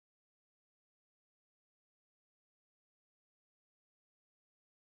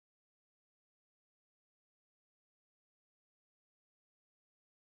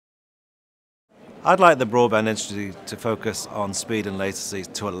I'd like the broadband industry to focus on speed and latency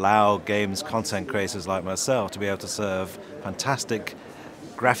to allow games content creators like myself to be able to serve fantastic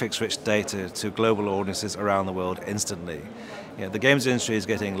graphics-rich data to global audiences around the world instantly. The games industry is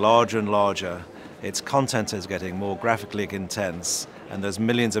getting larger and larger, its content is getting more graphically intense, and there's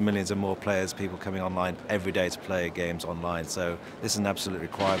millions and millions of more players, people coming online every day to play games online, so this is an absolute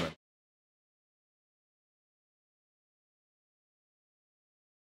requirement.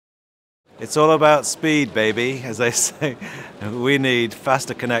 It's all about speed, baby, as they say. We need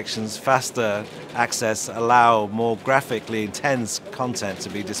faster connections, faster access, allow more graphically intense content to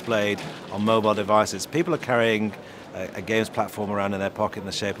be displayed on mobile devices. People are carrying a games platform around in their pocket in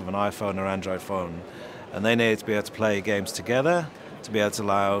the shape of an iPhone or Android phone, and they need to be able to play games together, to be able to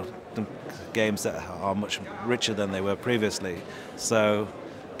allow them games that are much richer than they were previously. So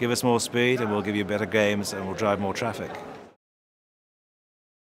give us more speed and we'll give you better games and we'll drive more traffic.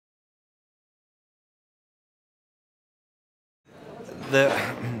 The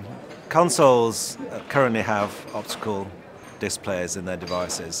consoles currently have optical disc players in their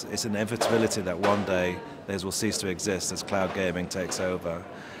devices. It's an inevitability that one day those will cease to exist as cloud gaming takes over.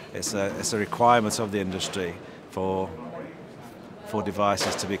 It's a requirement of the industry for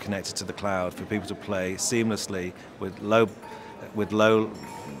devices to be connected to the cloud, for people to play seamlessly with low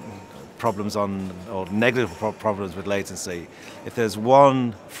problems or negative problems with latency. If there's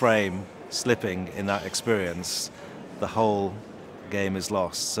one frame slipping in that experience, the whole game is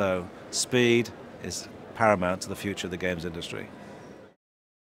lost. So speed is paramount to the future of the games industry.